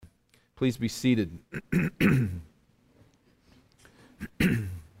Please be seated. The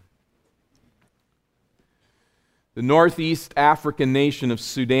northeast African nation of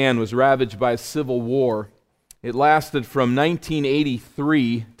Sudan was ravaged by a civil war. It lasted from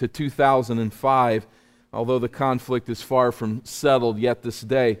 1983 to 2005, although the conflict is far from settled yet this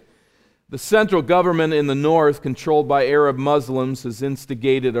day. The central government in the north, controlled by Arab Muslims, has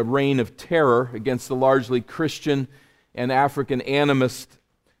instigated a reign of terror against the largely Christian and African animist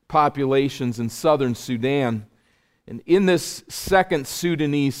populations in southern Sudan. And in this second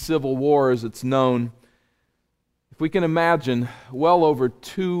Sudanese civil war, as it's known, if we can imagine, well over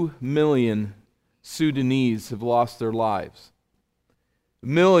 2 million Sudanese have lost their lives.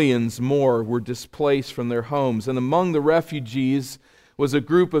 Millions more were displaced from their homes, and among the refugees was a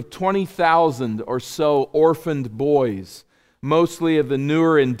group of 20,000 or so orphaned boys, mostly of the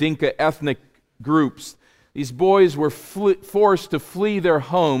Nur and Dinka ethnic groups. These boys were forced to flee their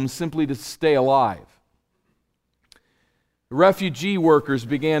homes simply to stay alive. Refugee workers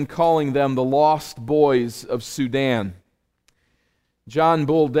began calling them the lost boys of Sudan. John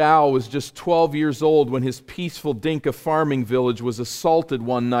Buldow was just 12 years old when his peaceful Dinka farming village was assaulted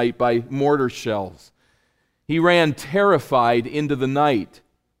one night by mortar shells. He ran terrified into the night.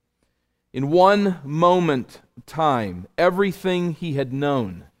 In one moment of time, everything he had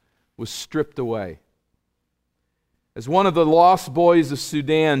known was stripped away. As one of the lost boys of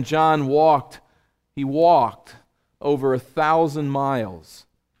Sudan, John walked over 1,000 miles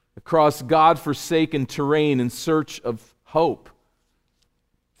across God-forsaken terrain in search of hope.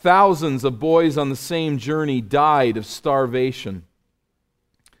 Thousands of boys on the same journey died of starvation.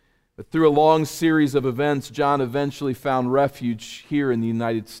 But through a long series of events, John eventually found refuge here in the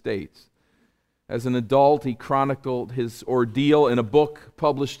United States. As an adult, he chronicled his ordeal in a book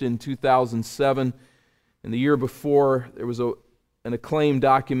published in 2007. And the year before, there was an acclaimed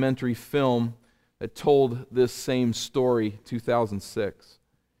documentary film that told this same story, 2006.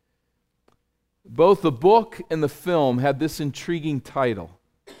 Both the book and the film had this intriguing title: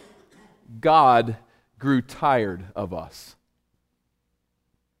 God Grew Tired of Us.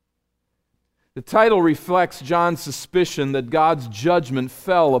 The title reflects John's suspicion that God's judgment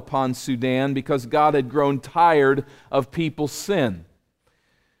fell upon Sudan because God had grown tired of people's sin.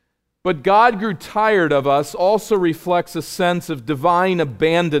 But God grew tired of us also reflects a sense of divine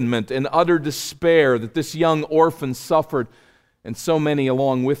abandonment and utter despair that this young orphan suffered, and so many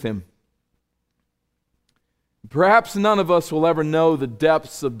along with him. Perhaps none of us will ever know the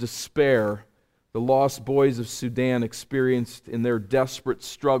depths of despair the lost boys of Sudan experienced in their desperate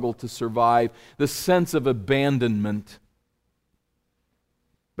struggle to survive, the sense of abandonment.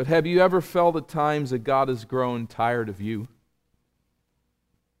 But have you ever felt at times that God has grown tired of you?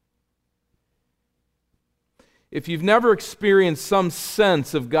 If you've never experienced some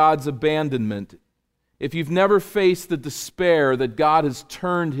sense of God's abandonment, if you've never faced the despair that God has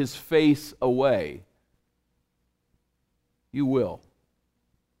turned His face away, you will.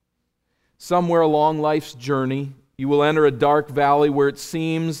 Somewhere along life's journey, you will enter a dark valley where it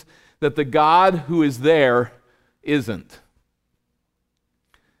seems that the God who is there isn't.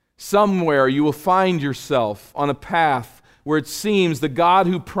 Somewhere you will find yourself on a path where it seems the God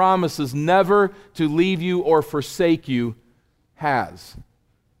who promises never to leave you or forsake you has.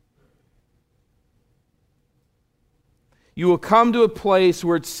 You will come to a place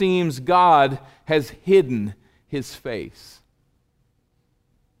where it seems God has hidden His face.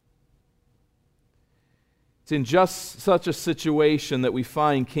 It's in just such a situation that we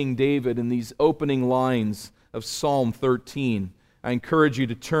find King David in these opening lines of Psalm 13. I encourage you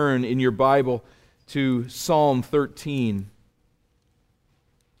to turn in your Bible to Psalm 13.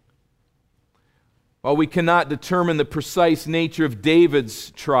 While we cannot determine the precise nature of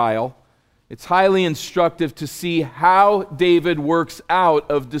David's trial, it's highly instructive to see how David works out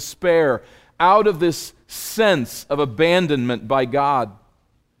of despair, out of this sense of abandonment by God.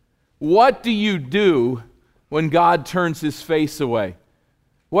 What do you do when God turns His face away?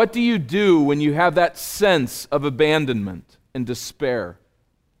 What do you do when you have that sense of abandonment and despair?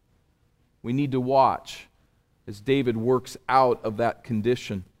 We need to watch as David works out of that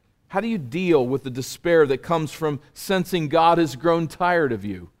condition. How do you deal with the despair that comes from sensing God has grown tired of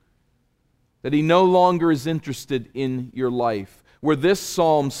you? That He no longer is interested in your life? Where this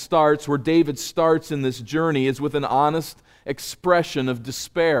psalm starts, where David starts in this journey, is with an honest expression of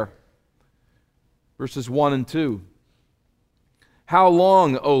despair. Verses 1 and 2. How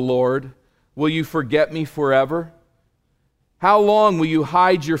long, O Lord, will you forget me forever? How long will you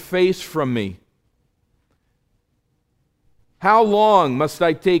hide your face from me? How long must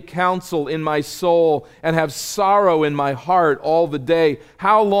I take counsel in my soul and have sorrow in my heart all the day?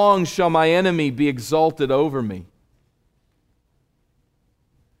 How long shall my enemy be exalted over me?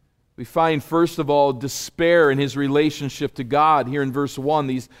 We find, first of all, despair in his relationship to God. Here in verse 1,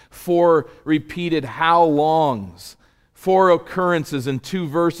 these 4 repeated how longs. 4 occurrences in 2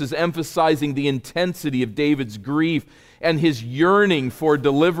 verses emphasizing the intensity of David's grief and his yearning for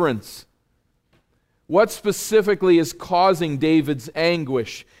deliverance. What specifically is causing David's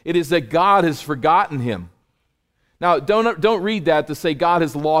anguish? It is that God has forgotten him. Now, don't read that to say God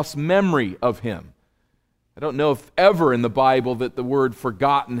has lost memory of him. I don't know if ever in the Bible that the word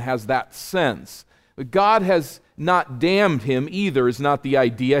forgotten has that sense. But God has not damned him either, is not the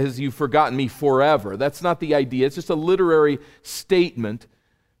idea. Has you forgotten me forever? That's not the idea. It's just a literary statement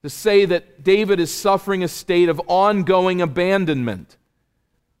to say that David is suffering a state of ongoing abandonment.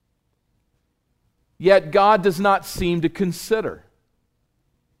 Yet God does not seem to consider.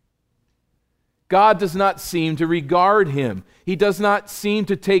 God does not seem to regard him. He does not seem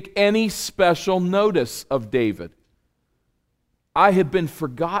to take any special notice of David. I have been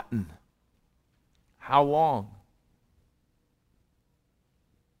forgotten. How long?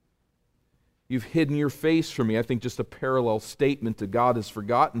 You've hidden your face from me. I think just a parallel statement to God has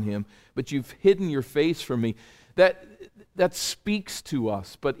forgotten him, but you've hidden your face from me. That speaks to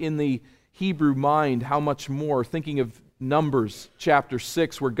us, but in the Hebrew mind, how much more? Thinking of Numbers chapter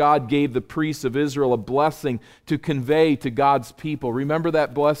 6, where God gave the priests of Israel a blessing to convey to God's people. Remember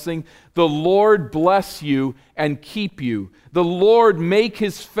that blessing? The Lord bless you and keep you. The Lord make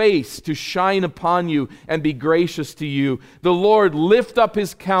his face to shine upon you and be gracious to you. The Lord lift up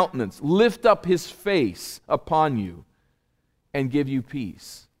his countenance, lift up his face upon you and give you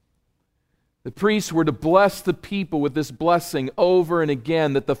peace. The priests were to bless the people with this blessing over and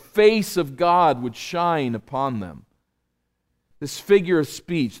again, that the face of God would shine upon them. This figure of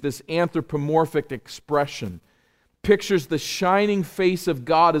speech, this anthropomorphic expression, pictures the shining face of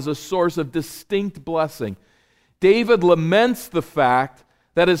God as a source of distinct blessing. David laments the fact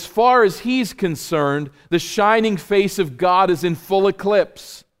that as far as he's concerned, the shining face of God is in full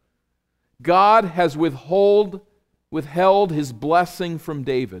eclipse. God has withheld his blessing from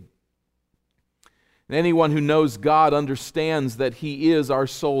David. And anyone who knows God understands that he is our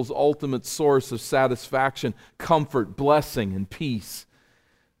soul's ultimate source of satisfaction, comfort, blessing, and peace.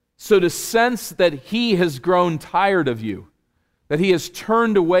 So to sense that he has grown tired of you, that he has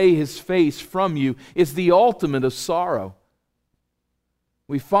turned away his face from you, is the ultimate of sorrow.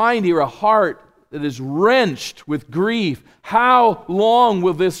 We find here a heart that is wrenched with grief. How long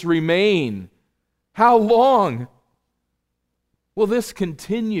will this remain? How long will this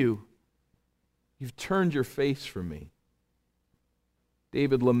continue? You've turned your face from me.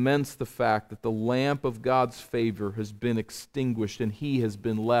 David laments the fact that the lamp of God's favor has been extinguished and he has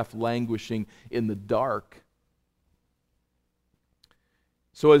been left languishing in the dark.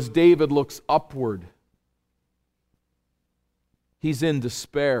 So as David looks upward, he's in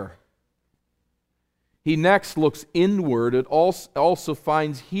despair. He next looks inward. It also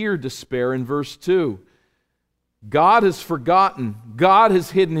finds here despair in verse 2. God has forgotten. God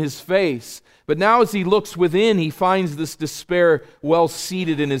has hidden his face. But now as he looks within, he finds this despair well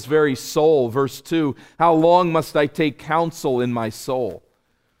seated in his very soul. Verse 2, how long must I take counsel in my soul?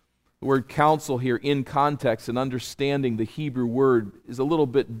 The word counsel here in context and understanding the Hebrew word is a little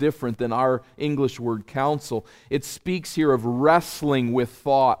bit different than our English word counsel. It speaks here of wrestling with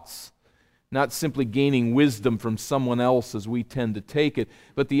thoughts, not simply gaining wisdom from someone else as we tend to take it,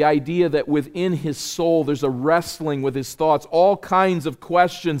 but the idea that within his soul there's a wrestling with his thoughts. All kinds of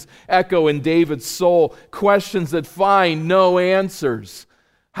questions echo in David's soul, questions that find no answers.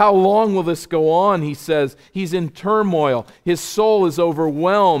 How long will this go on, he says. He's in turmoil. His soul is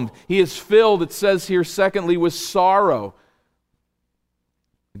overwhelmed. He is filled, it says here, secondly, with sorrow.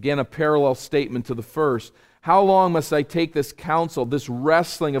 Again, a parallel statement to the first. How long must I take this counsel, this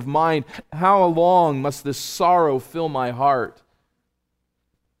wrestling of mind? How long must this sorrow fill my heart?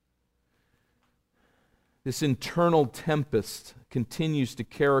 This internal tempest continues to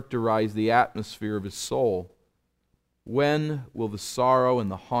characterize the atmosphere of his soul. When will the sorrow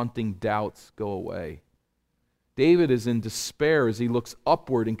and the haunting doubts go away? David is in despair as he looks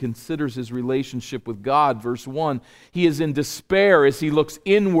upward and considers his relationship with God. Verse 1, he is in despair as he looks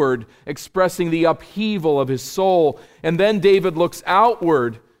inward, expressing the upheaval of his soul. And then David looks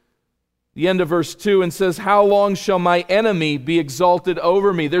outward, the end of verse 2, and says, how long shall my enemy be exalted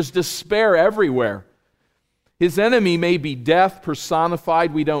over me? There's despair everywhere. His enemy may be death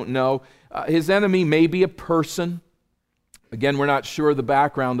personified, we don't know. His enemy may be a person. Again, we're not sure of the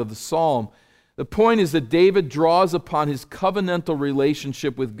background of the psalm. The point is that David draws upon his covenantal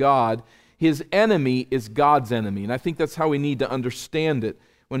relationship with God. His enemy is God's enemy. And I think that's how we need to understand it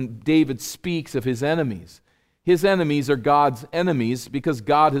when David speaks of his enemies. His enemies are God's enemies because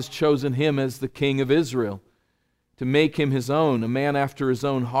God has chosen him as the king of Israel to make him his own, a man after his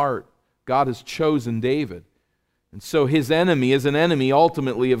own heart. God has chosen David. And so his enemy is an enemy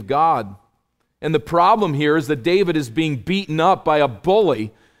ultimately of God. And the problem here is that David is being beaten up by a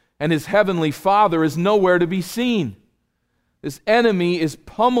bully, and his heavenly Father is nowhere to be seen. This enemy is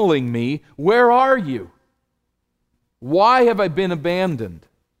pummeling me. Where are you? Why have I been abandoned?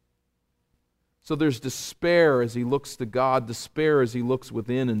 So there's despair as he looks to God, despair as he looks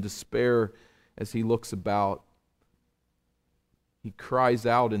within, and despair as he looks about. He cries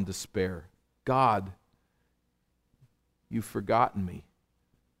out in despair, God, you've forgotten me.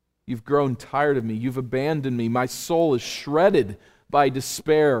 You've grown tired of me. You've abandoned me. My soul is shredded by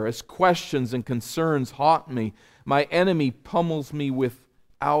despair as questions and concerns haunt me. My enemy pummels me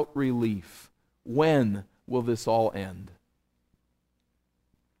without relief. When will this all end?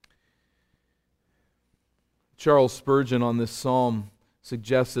 Charles Spurgeon on this psalm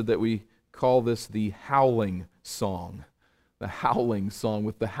suggested that we call this the howling song. The howling song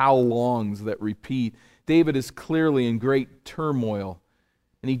with the how longs that repeat. David is clearly in great turmoil.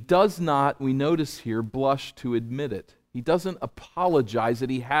 And he does not, we notice here, blush to admit it. He doesn't apologize that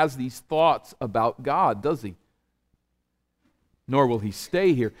he has these thoughts about God, does he? Nor will he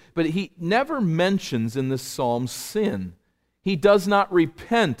stay here. But he never mentions in this psalm sin. He does not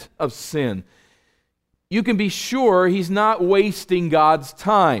repent of sin. You can be sure he's not wasting God's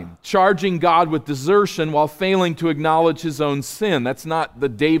time, charging God with desertion while failing to acknowledge his own sin. That's not the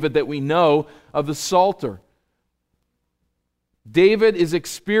David that we know of the Psalter. David is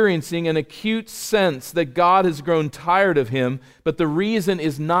experiencing an acute sense that God has grown tired of him, but the reason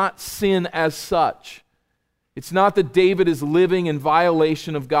is not sin as such. It's not that David is living in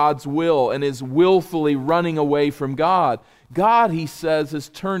violation of God's will and is willfully running away from God. God, he says, has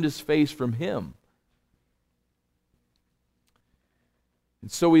turned his face from him.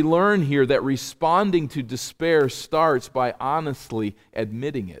 And so we learn here that responding to despair starts by honestly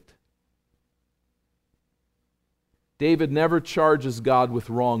admitting it. David never charges God with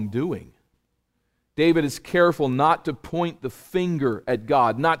wrongdoing. David is careful not to point the finger at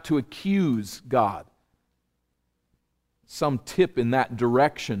God, not to accuse God. Some tip in that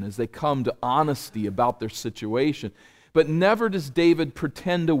direction as they come to honesty about their situation. But never does David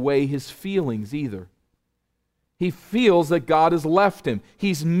pretend away his feelings either. He feels that God has left him.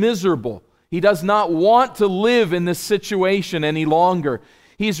 He's miserable. He does not want to live in this situation any longer.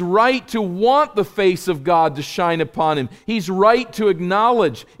 He's right to want the face of God to shine upon him. He's right to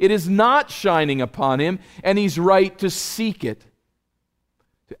acknowledge it is not shining upon him, and he's right to seek it,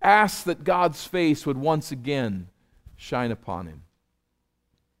 to ask that God's face would once again shine upon him.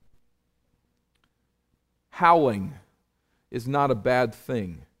 Howling is not a bad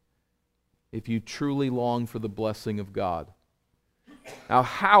thing if you truly long for the blessing of God. Now,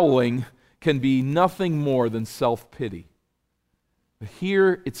 howling can be nothing more than self-pity. But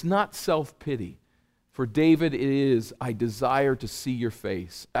here, it's not self-pity. For David, it is, I desire to see your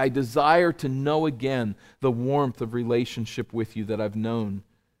face. I desire to know again the warmth of relationship with you that I've known.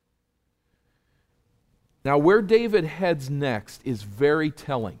 Now, where David heads next is very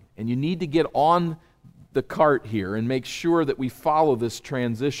telling. And you need to get on the cart here and make sure that we follow this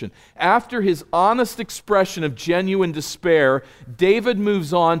transition. After his honest expression of genuine despair, David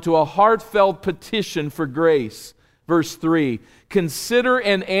moves on to a heartfelt petition for grace. Verse 3, consider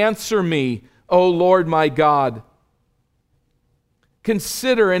and answer me, O Lord my God.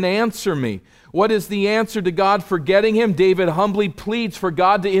 Consider and answer me. What is the answer to God forgetting him? David humbly pleads for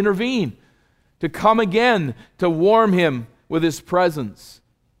God to intervene, to come again, to warm him with his presence.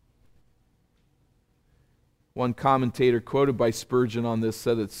 One commentator quoted by Spurgeon on this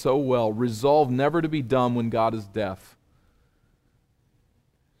said it so well, resolve never to be dumb when God is deaf.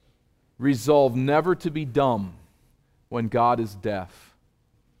 Resolve never to be dumb when God is deaf.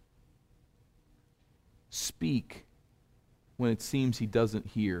 Speak when it seems he doesn't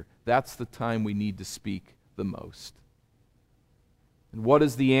hear. That's the time we need to speak the most. And what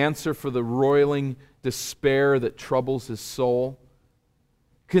is the answer for the roiling despair that troubles his soul?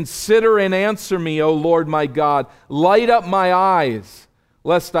 Consider and answer me, O Lord my God. Light up my eyes,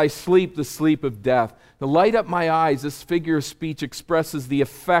 lest I sleep the sleep of death. To light up my eyes, this figure of speech expresses the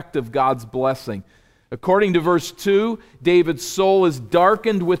effect of God's blessing. According to verse 2, David's soul is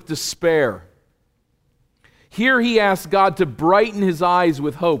darkened with despair. Here he asks God to brighten his eyes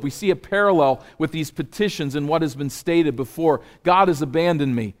with hope. We see a parallel with these petitions and what has been stated before. God has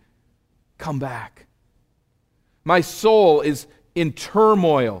abandoned me. come back. My soul is in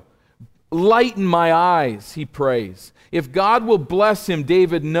turmoil. Lighten my eyes, he prays. If God will bless him,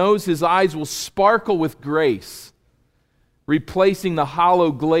 David knows his eyes will sparkle with grace, replacing the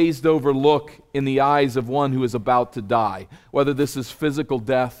hollow, glazed-over look in the eyes of one who is about to die. Whether this is physical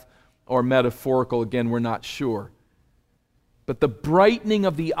death or metaphorical, again, we're not sure. But the brightening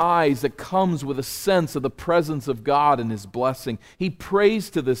of the eyes that comes with a sense of the presence of God and his blessing. He prays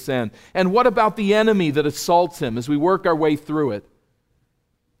to this end. And what about the enemy that assaults him as we work our way through it?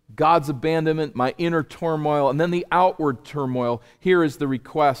 God's abandonment, my inner turmoil, and then the outward turmoil. Here is the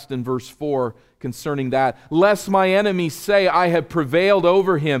request in verse 4 concerning that. Lest my enemies say, I have prevailed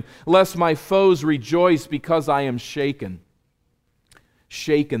over him, lest my foes rejoice because I am shaken.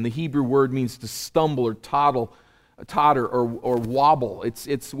 Shaken, the Hebrew word means to stumble or totter or wobble.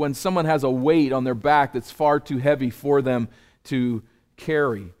 It's when someone has a weight on their back that's far too heavy for them to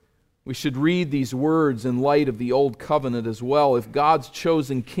carry. We should read these words in light of the Old Covenant as well. If God's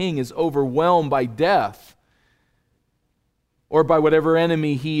chosen king is overwhelmed by death or by whatever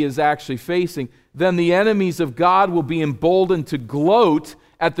enemy he is actually facing, then the enemies of God will be emboldened to gloat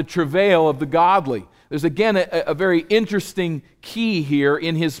at the travail of the godly. There's again a very interesting key here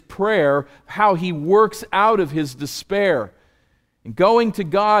in his prayer, how he works out of his despair. And going to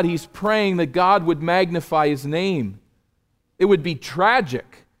God, he's praying that God would magnify his name. It would be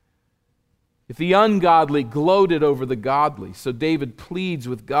tragic if the ungodly gloated over the godly. So David pleads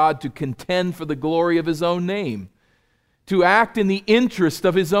with God to contend for the glory of his own name, to act in the interest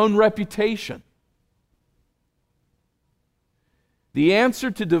of his own reputation. The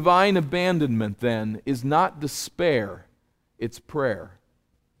answer to divine abandonment, then, is not despair, it's prayer.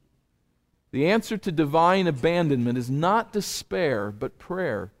 The answer to divine abandonment is not despair, but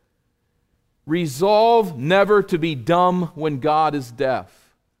prayer. Resolve never to be dumb when God is deaf.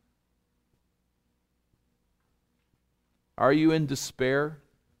 Are you in despair?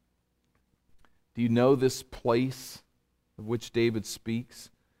 Do you know this place of which David speaks?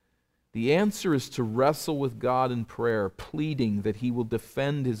 The answer is to wrestle with God in prayer, pleading that he will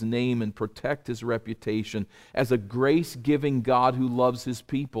defend his name and protect his reputation as a grace-giving God who loves his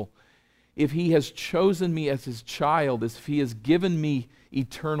people. If he has chosen me as his child, if he has given me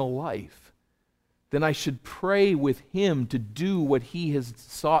eternal life, then I should pray with him to do what he has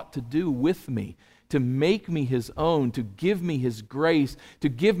sought to do with me, to make me his own, to give me his grace, to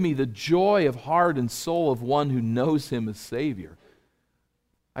give me the joy of heart and soul of one who knows him as Savior.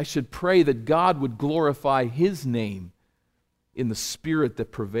 I should pray that God would glorify his name in the spirit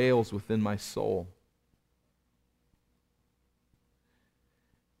that prevails within my soul.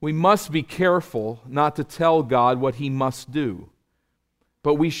 We must be careful not to tell God what he must do,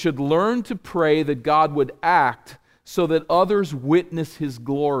 but we should learn to pray that God would act so that others witness his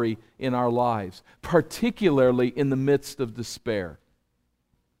glory in our lives, particularly in the midst of despair.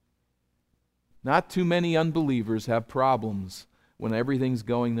 Not too many unbelievers have problems when everything's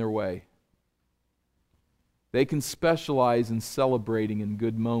going their way. They can specialize in celebrating in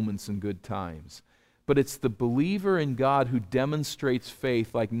good moments and good times. But it's the believer in God who demonstrates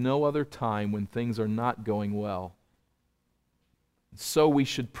faith like no other time when things are not going well. So we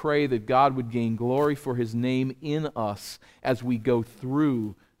should pray that God would gain glory for his name in us as we go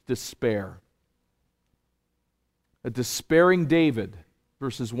through despair. A despairing David,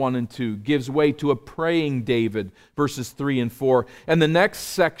 verses 1 and 2, gives way to a praying David, verses 3 and 4. And the next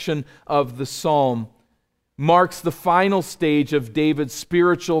section of the psalm marks the final stage of David's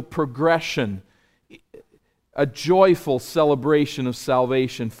spiritual progression. A joyful celebration of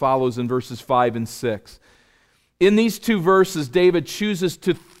salvation follows in verses 5 and 6. In these two verses, David chooses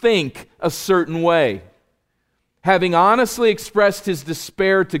to think a certain way. Having honestly expressed his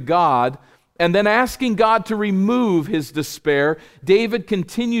despair to God, and then asking God to remove his despair, David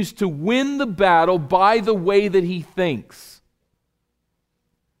continues to win the battle by the way that he thinks.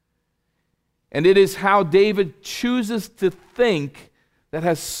 And it is how David chooses to think that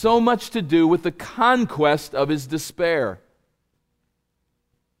has so much to do with the conquest of his despair.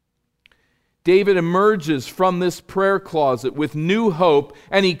 David emerges from this prayer closet with new hope,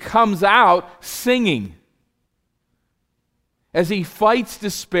 and he comes out singing. As he fights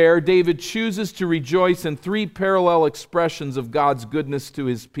despair, David chooses to rejoice in three parallel expressions of God's goodness to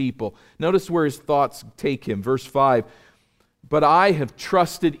his people. Notice where his thoughts take him. Verse 5, "But I have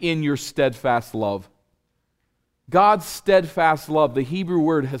trusted in your steadfast love." God's steadfast love, the Hebrew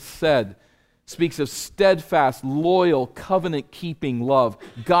word hesed, speaks of steadfast, loyal, covenant-keeping love.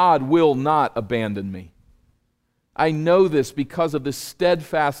 God will not abandon me. I know this because of the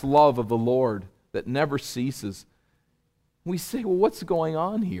steadfast love of the Lord that never ceases. We say, well, what's going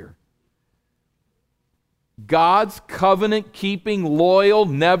on here? God's covenant-keeping, loyal,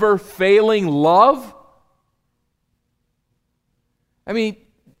 never-failing love? I mean,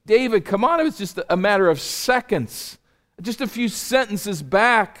 David, come on, it was just a matter of seconds, just a few sentences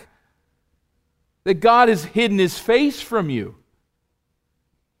back, that God has hidden His face from you.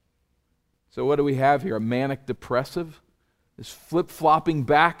 So what do we have here? A manic depressive? This flip-flopping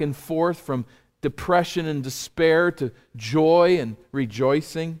back and forth from depression and despair to joy and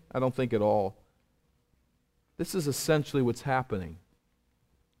rejoicing? I don't think at all. This is essentially what's happening.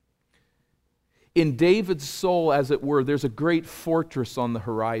 In David's soul, as it were, there's a great fortress on the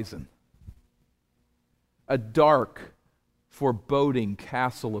horizon. A dark, foreboding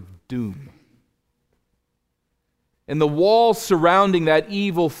castle of doom. And the walls surrounding that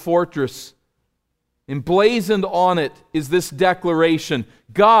evil fortress, emblazoned on it, is this declaration: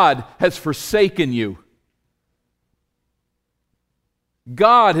 God has forsaken you.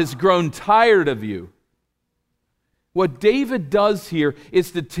 God has grown tired of you. What David does here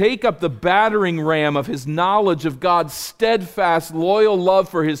is to take up the battering ram of his knowledge of God's steadfast, loyal love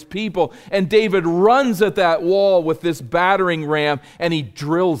for His people, and David runs at that wall with this battering ram, and he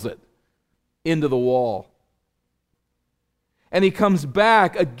drills it into the wall. And he comes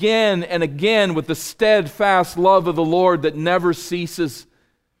back again and again with the steadfast love of the Lord that never ceases.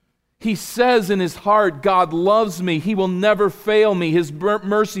 He says in his heart, God loves me. He will never fail me. His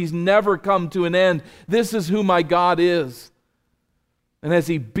mercies never come to an end. This is who my God is. And as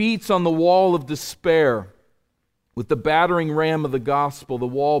he beats on the wall of despair with the battering ram of the gospel, the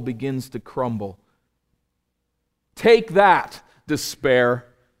wall begins to crumble. Take that, despair,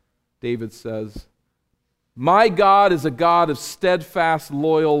 David says. My God is a God of steadfast,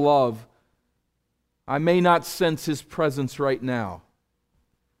 loyal love. I may not sense His presence right now,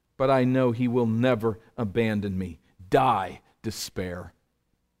 but I know He will never abandon me. Die, despair.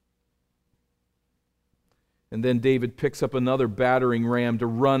 And then David picks up another battering ram to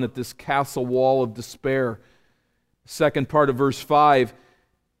run at this castle wall of despair. Second part of verse 5,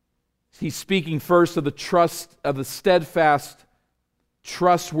 he's speaking first of the steadfast,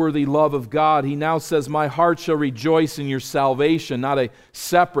 trustworthy love of God. He now says, my heart shall rejoice in your salvation. Not a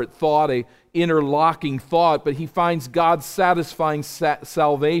separate thought, a interlocking thought, but he finds God's satisfying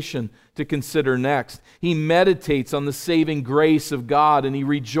salvation to consider next. He meditates on the saving grace of God and he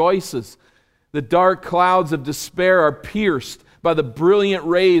rejoices. The dark clouds of despair are pierced by the brilliant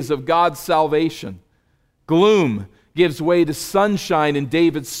rays of God's salvation. Gloom gives way to sunshine in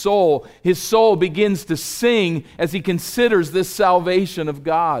David's soul. His soul begins to sing as he considers this salvation of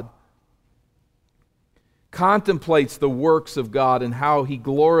God. Contemplates the works of God and how He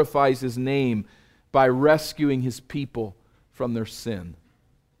glorifies His name by rescuing His people from their sin.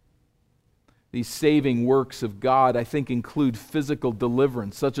 These saving works of God, I think, include physical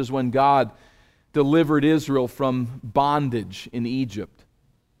deliverance, such as when God delivered Israel from bondage in Egypt.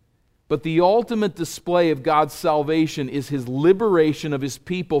 But the ultimate display of God's salvation is His liberation of His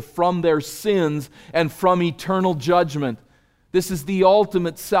people from their sins and from eternal judgment. This is the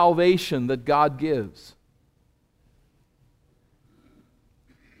ultimate salvation that God gives.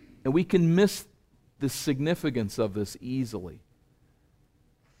 And we can miss the significance of this easily.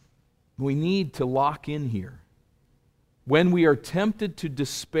 We need to lock in here. When we are tempted to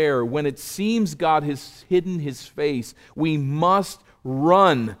despair, when it seems God has hidden His face, we must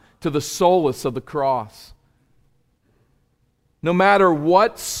run to the solace of the cross. No matter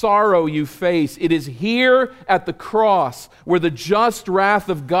what sorrow you face, it is here at the cross where the just wrath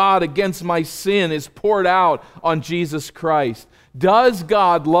of God against my sin is poured out on Jesus Christ. Does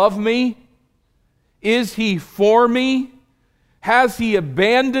God love me? Is He for me? Has He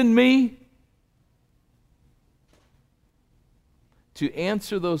abandoned me? To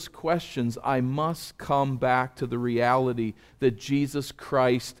answer those questions, I must come back to the reality that Jesus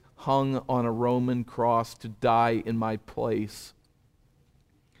Christ hung on a Roman cross to die in my place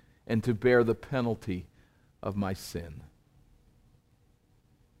and to bear the penalty of my sin.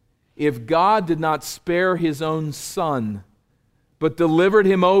 If God did not spare His own Son, but delivered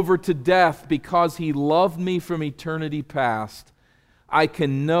Him over to death because He loved me from eternity past, I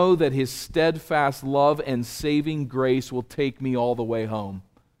can know that His steadfast love and saving grace will take me all the way home.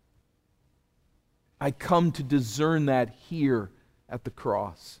 I come to discern that here at the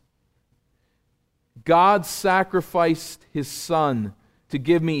cross. God sacrificed His Son to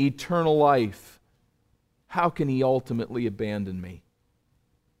give me eternal life. How can He ultimately abandon me?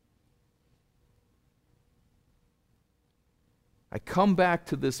 I come back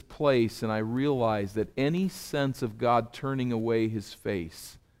to this place and I realize that any sense of God turning away His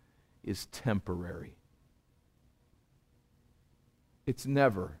face is temporary. It's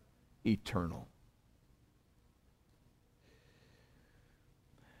never eternal.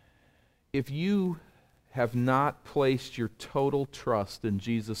 If you have not placed your total trust in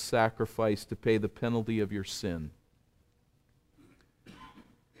Jesus' sacrifice to pay the penalty of your sin,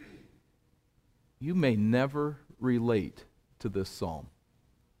 you may never relate to this psalm.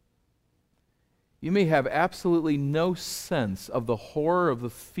 You may have absolutely no sense of the horror of the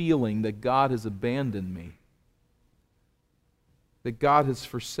feeling that God has abandoned me, that God has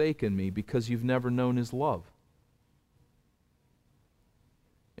forsaken me, because you've never known His love.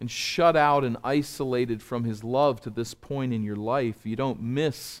 And shut out and isolated from His love to this point in your life, you don't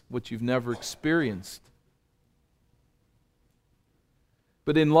miss what you've never experienced.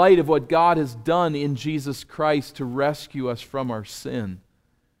 But in light of what God has done in Jesus Christ to rescue us from our sin,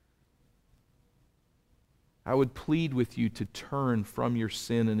 I would plead with you to turn from your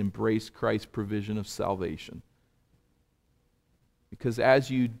sin and embrace Christ's provision of salvation. Because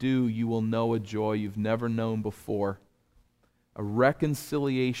as you do, you will know a joy you've never known before, a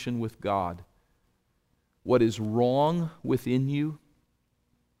reconciliation with God. What is wrong within you,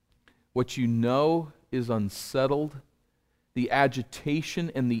 what you know is unsettled, the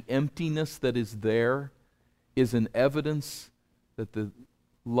agitation and the emptiness that is there is an evidence that the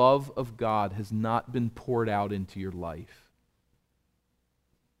love of God has not been poured out into your life.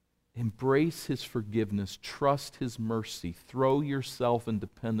 Embrace His forgiveness, trust His mercy, throw yourself in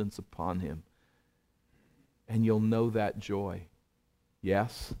dependence upon Him, and you'll know that joy.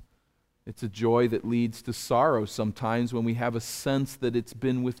 Yes, it's a joy that leads to sorrow sometimes when we have a sense that it's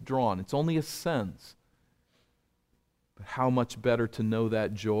been withdrawn. It's only a sense. But how much better to know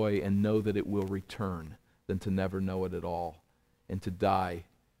that joy and know that it will return than to never know it at all and to die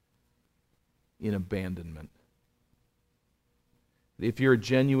in abandonment. If you're a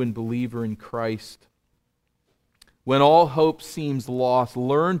genuine believer in Christ, when all hope seems lost,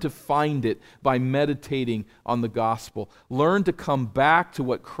 learn to find it by meditating on the gospel. Learn to come back to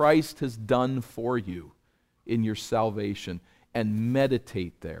what Christ has done for you in your salvation and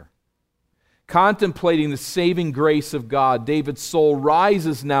meditate there. Contemplating the saving grace of God, David's soul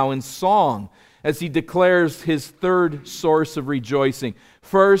rises now in song as he declares his third source of rejoicing.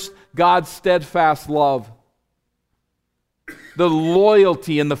 First, God's steadfast love, the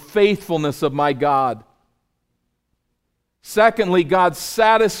loyalty and the faithfulness of my God. Secondly, God's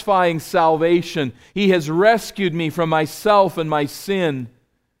satisfying salvation. He has rescued me from myself and my sin.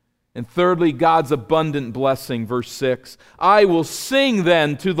 And thirdly, God's abundant blessing, verse 6. I will sing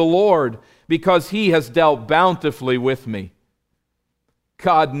then to the Lord, because He has dealt bountifully with me.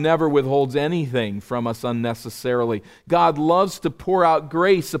 God never withholds anything from us unnecessarily. God loves to pour out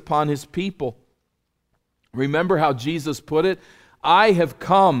grace upon His people. Remember how Jesus put it? I have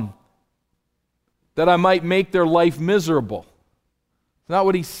come that I might make their life miserable. It's not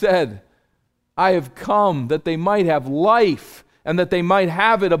what He said. I have come that they might have life and that they might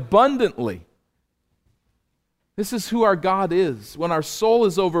have it abundantly. This is who our God is. When our soul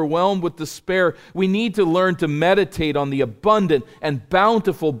is overwhelmed with despair, we need to learn to meditate on the abundant and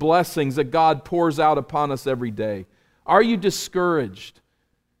bountiful blessings that God pours out upon us every day. Are you discouraged?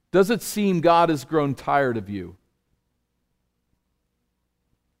 Does it seem God has grown tired of you?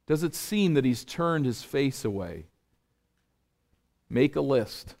 Does it seem that He's turned His face away? Make a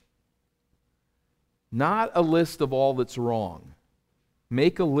list. Not a list of all that's wrong.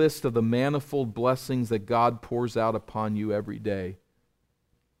 Make a list of the manifold blessings that God pours out upon you every day.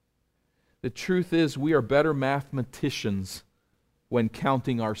 The truth is, we are better mathematicians when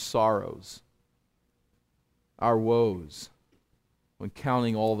counting our sorrows, our woes, when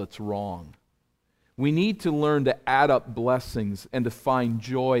counting all that's wrong. We need to learn to add up blessings and to find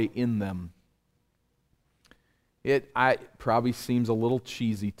joy in them. It probably seems a little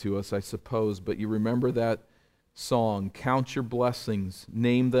cheesy to us, I suppose, but you remember that song, count your blessings,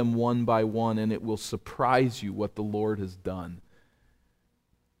 name them one by one, and it will surprise you what the Lord has done.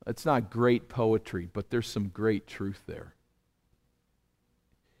 It's not great poetry, but there's some great truth there.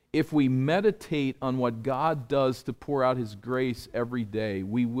 If we meditate on what God does to pour out His grace every day,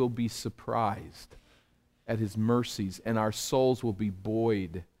 we will be surprised at His mercies, and our souls will be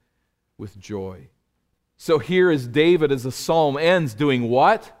buoyed with joy. So here is David, as the psalm ends, doing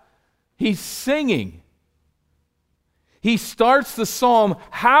what? He's singing. He starts the psalm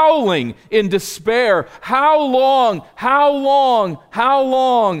howling in despair. How long? How long? How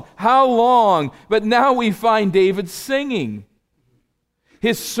long? How long? But now we find David singing.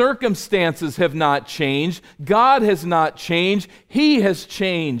 His circumstances have not changed. God has not changed. He has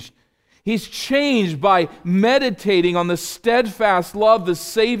changed. He's changed by meditating on the steadfast love, the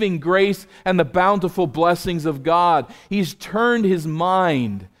saving grace, and the bountiful blessings of God. He's turned his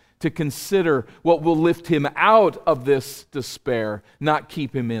mind to consider what will lift him out of this despair, not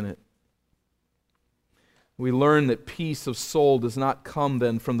keep him in it. We learn that peace of soul does not come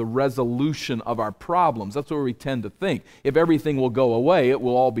then from the resolution of our problems. That's what we tend to think. If everything will go away, it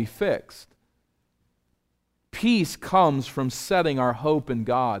will all be fixed. Peace comes from setting our hope in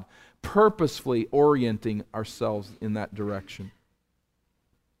God, purposefully orienting ourselves in that direction.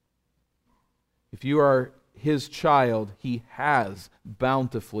 If you are His child, He has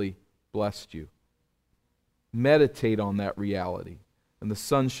bountifully blessed you. Meditate on that reality, and the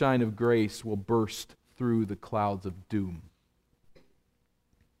sunshine of grace will burst through the clouds of doom.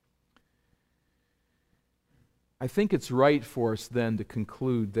 I think it's right for us then to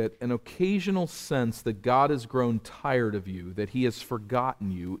conclude that an occasional sense that God has grown tired of you, that He has forgotten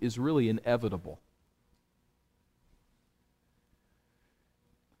you, is really inevitable.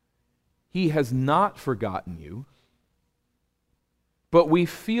 He has not forgotten you, but we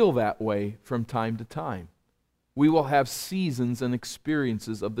feel that way from time to time. We will have seasons and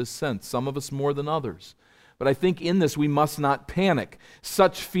experiences of this sense, some of us more than others. But I think in this we must not panic.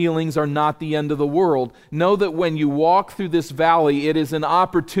 Such feelings are not the end of the world. Know that when you walk through this valley, it is an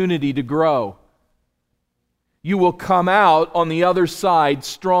opportunity to grow. You will come out on the other side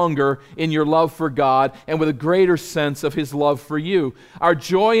stronger in your love for God and with a greater sense of His love for you. Our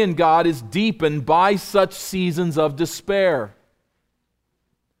joy in God is deepened by such seasons of despair.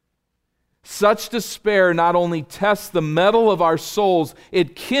 Such despair not only tests the mettle of our souls,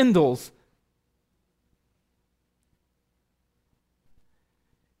 it kindles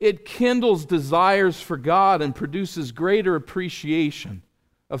desires for God and produces greater appreciation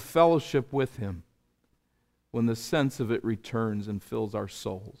of fellowship with Him when the sense of it returns and fills our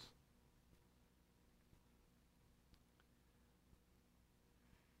souls.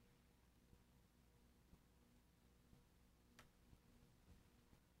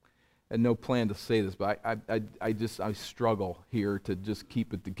 I had no plan to say this, but I struggle here to just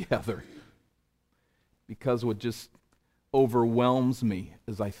keep it together. Because what just overwhelms me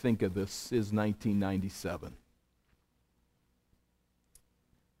as I think of this is 1997.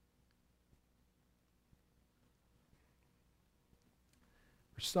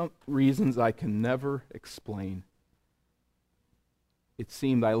 For some reasons I can never explain, it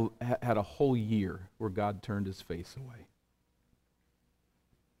seemed I had a whole year where God turned His face away.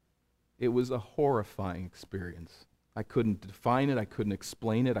 It was a horrifying experience. I couldn't define it. I couldn't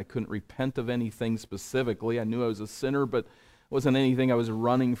explain it. I couldn't repent of anything specifically. I knew I was a sinner, but it wasn't anything I was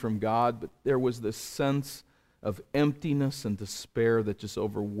running from God. But there was this sense of emptiness and despair that just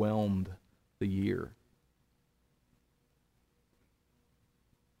overwhelmed the year.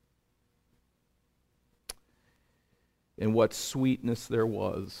 And what sweetness there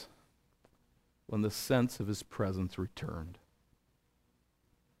was when the sense of His presence returned.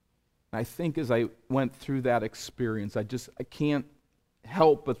 I think as I went through that experience, I can't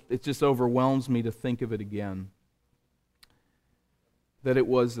help but it just overwhelms me to think of it again. That it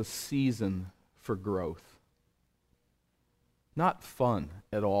was a season for growth. Not fun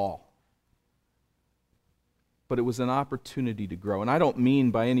at all. But it was an opportunity to grow. And I don't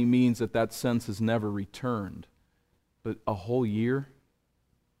mean by any means that sense has never returned. But a whole year?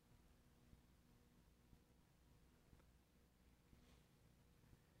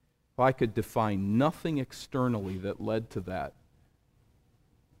 If I could define nothing externally that led to that,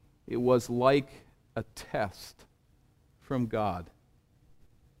 it was like a test from God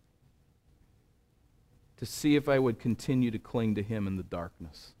to see if I would continue to cling to Him in the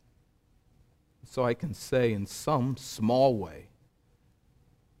darkness. So I can say in some small way,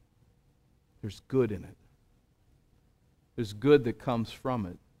 there's good in it. There's good that comes from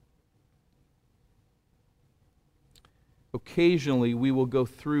it. Occasionally, we will go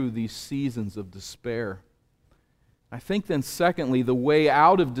through these seasons of despair. I think then, secondly, the way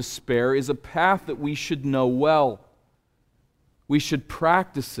out of despair is a path that we should know well. We should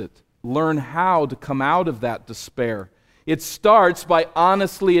practice it, learn how to come out of that despair. It starts by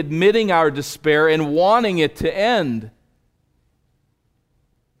honestly admitting our despair and wanting it to end.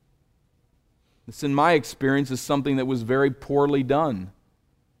 This, in my experience, is something that was very poorly done.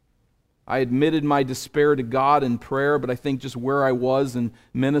 I admitted my despair to God in prayer, but I think just where I was in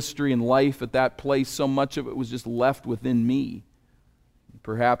ministry and life at that place, so much of it was just left within me.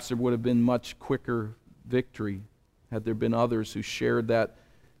 Perhaps there would have been much quicker victory had there been others who shared that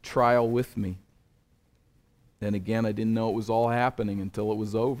trial with me. Then again, I didn't know it was all happening until it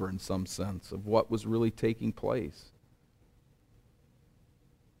was over in some sense of what was really taking place.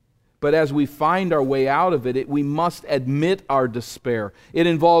 But as we find our way out of it, we must admit our despair. It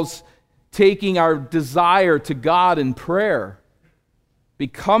involves taking our desire to God in prayer,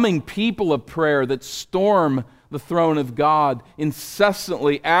 becoming people of prayer that storm the throne of God,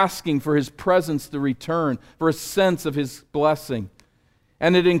 incessantly asking for His presence to return, for a sense of His blessing.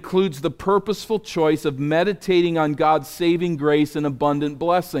 And it includes the purposeful choice of meditating on God's saving grace and abundant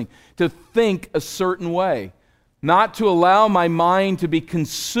blessing, to think a certain way, not to allow my mind to be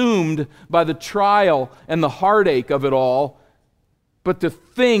consumed by the trial and the heartache of it all, but to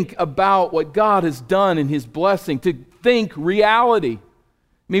think about what God has done in His blessing, to think reality.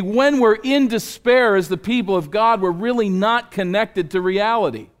 I mean, when we're in despair as the people of God, we're really not connected to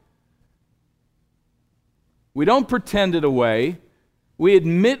reality. We don't pretend it away. We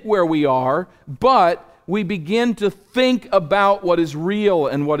admit where we are, but we begin to think about what is real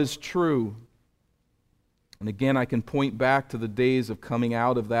and what is true. And again, I can point back to the days of coming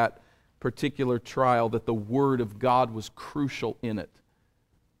out of that particular trial, that the Word of God was crucial in it.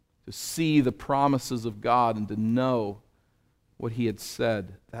 To see the promises of God and to know what He had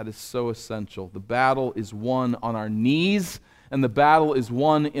said. That is so essential. The battle is won on our knees, and the battle is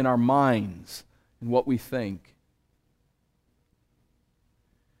won in our minds, in what we think.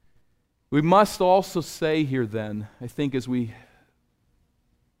 We must also say here then, I think as we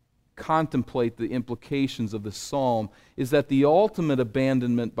contemplate the implications of the psalm, is that the ultimate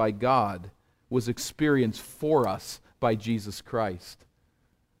abandonment by God was experienced for us by Jesus Christ.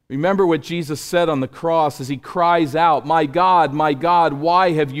 Remember what Jesus said on the cross as He cries out, my God,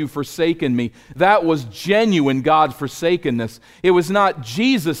 why have you forsaken me?" That was genuine God-forsakenness. It was not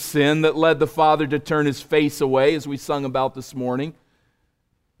Jesus' sin that led the Father to turn His face away, as we sung about this morning.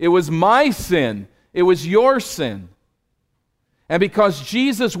 It was my sin. It was your sin. And because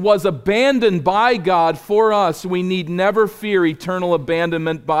Jesus was abandoned by God for us, we need never fear eternal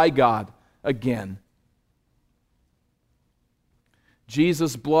abandonment by God again.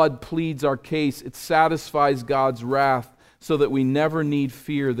 Jesus' blood pleads our case. It satisfies God's wrath so that we never need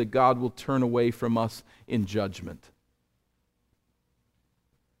fear that God will turn away from us in judgment.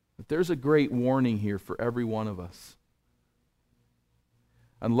 But there's a great warning here for every one of us.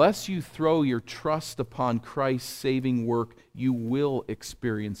 Unless you throw your trust upon Christ's saving work, you will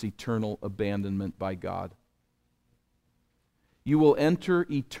experience eternal abandonment by God. You will enter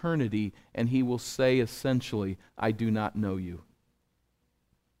eternity, and He will say essentially, "I do not know you.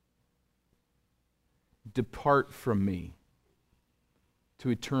 Depart from me," to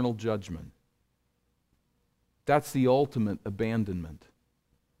eternal judgment. That's the ultimate abandonment.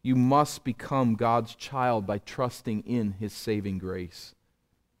 You must become God's child by trusting in His saving grace.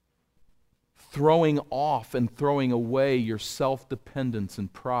 Throwing off and throwing away your self-dependence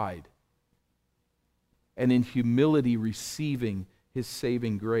and pride, and in humility receiving His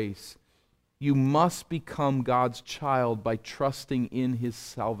saving grace. You must become God's child by trusting in His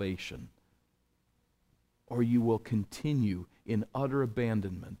salvation, or you will continue in utter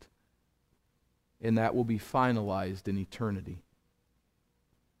abandonment, and that will be finalized in eternity.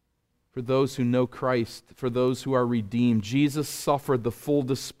 For those who know Christ, for those who are redeemed, Jesus suffered the full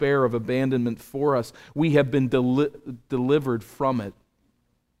despair of abandonment for us. We have been delivered from it,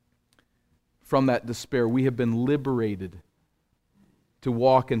 from that despair. We have been liberated to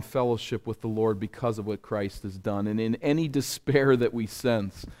walk in fellowship with the Lord because of what Christ has done. And in any despair that we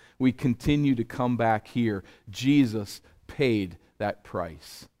sense, we continue to come back here. Jesus paid that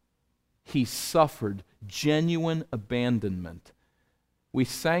price. He suffered genuine abandonment. We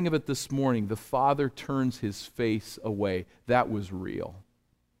sang of it this morning. The Father turns His face away. That was real.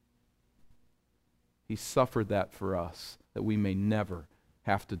 He suffered that for us, that we may never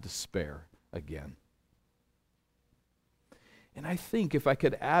have to despair again. And I think if I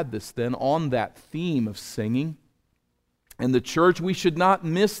could add this then on that theme of singing and the church, we should not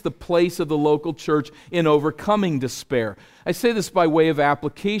miss the place of the local church in overcoming despair. I say this by way of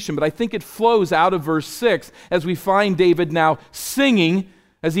application, but I think it flows out of verse 6 as we find David now singing.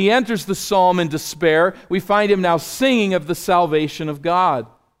 As he enters the psalm in despair, we find him now singing of the salvation of God.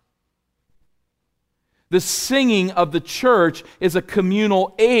 The singing of the church is a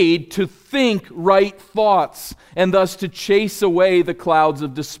communal aid to think right thoughts and thus to chase away the clouds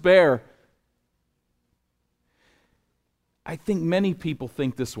of despair. I think many people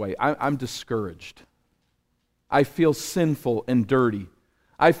think this way. I'm discouraged. I feel sinful and dirty.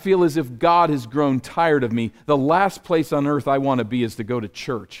 I feel as if God has grown tired of me. The last place on earth I want to be is to go to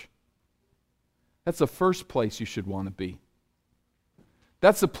church. That's the first place you should want to be.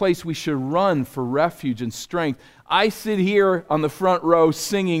 That's the place we should run for refuge and strength. I sit here on the front row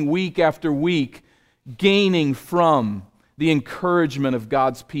singing week after week, gaining from the encouragement of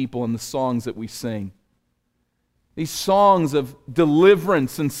God's people in the songs that we sing. These songs of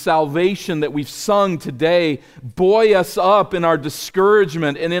deliverance and salvation that we've sung today buoy us up in our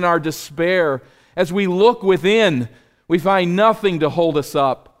discouragement and in our despair. As we look within, we find nothing to hold us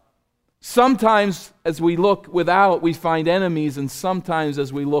up. Sometimes as we look without, we find enemies, and sometimes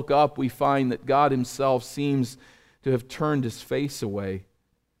as we look up, we find that God Himself seems to have turned His face away.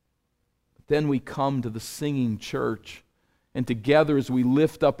 But then we come to the singing church, and together as we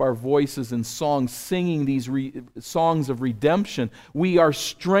lift up our voices in song, singing these songs of redemption, we are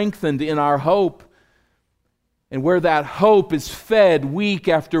strengthened in our hope. And where that hope is fed week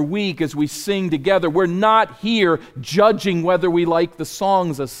after week as we sing together, we're not here judging whether we like the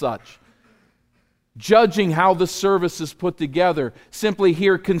songs as such, judging how the service is put together, simply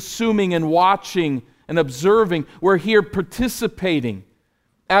here consuming and watching and observing. We're here participating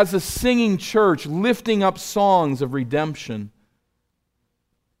as a singing church, lifting up songs of redemption.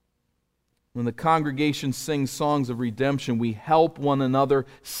 When the congregation sings songs of redemption, we help one another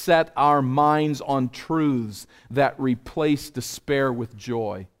set our minds on truths that replace despair with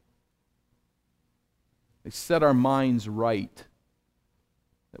joy. They set our minds right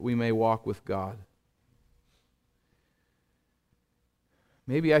that we may walk with God.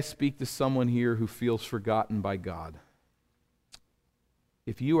 Maybe I speak to someone here who feels forgotten by God.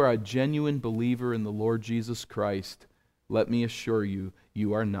 If you are a genuine believer in the Lord Jesus Christ, let me assure you,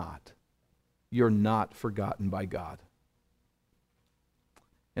 you are not. You're not forgotten by God.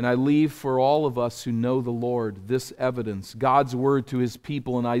 And I leave for all of us who know the Lord this evidence, God's word to His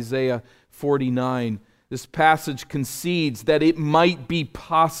people in Isaiah 49. This passage concedes that it might be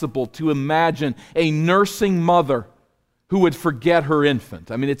possible to imagine a nursing mother who would forget her infant.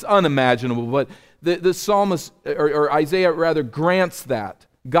 I mean, it's unimaginable, but the psalmist, or Isaiah rather, grants that.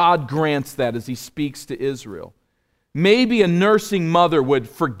 God grants that as he speaks to Israel. Maybe a nursing mother would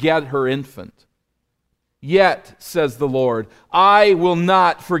forget her infant. Yet, says the Lord, I will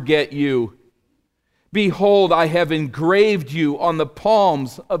not forget you. Behold, I have engraved you on the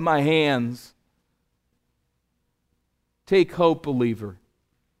palms of my hands. Take hope, believer.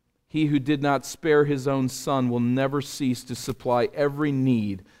 He who did not spare His own Son will never cease to supply every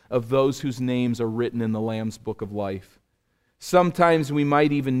need of those whose names are written in the Lamb's book of life. Sometimes we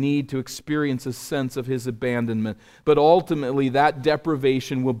might even need to experience a sense of His abandonment, but ultimately that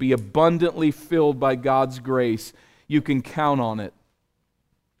deprivation will be abundantly filled by God's grace. You can count on it.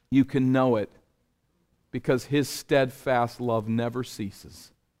 You can know it, because His steadfast love never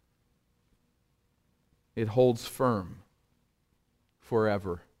ceases. It holds firm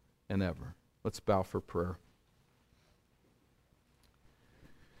forever and ever. Let's bow for prayer.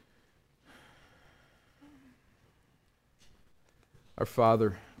 Our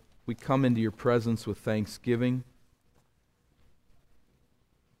Father, we come into Your presence with thanksgiving,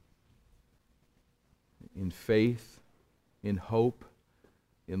 in faith, in hope,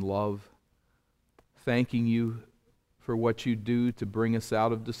 in love, thanking You for what You do to bring us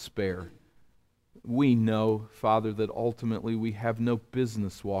out of despair. We know, Father, that ultimately we have no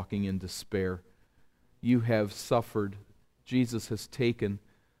business walking in despair. You have suffered. Jesus has taken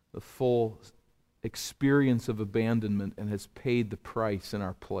the full experience of abandonment and has paid the price in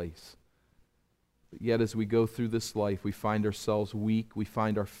our place. But yet as we go through this life, we find ourselves weak. We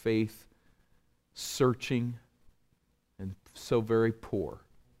find our faith searching and so very poor.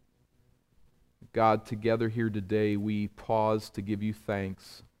 God, together here today, we pause to give You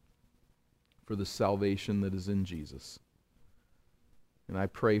thanks for the salvation that is in Jesus. And I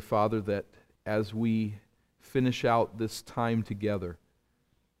pray, Father, that as we finish out this time together,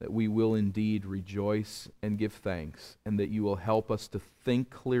 that we will indeed rejoice and give thanks, and that You will help us to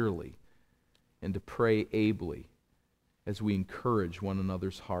think clearly and to pray ably as we encourage one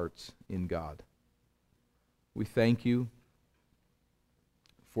another's hearts in God. We thank You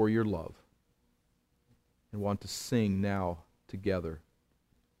for Your love and want to sing now together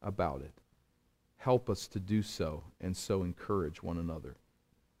about it. Help us to do so and so encourage one another.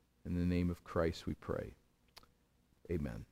 In the name of Christ we pray. Amen.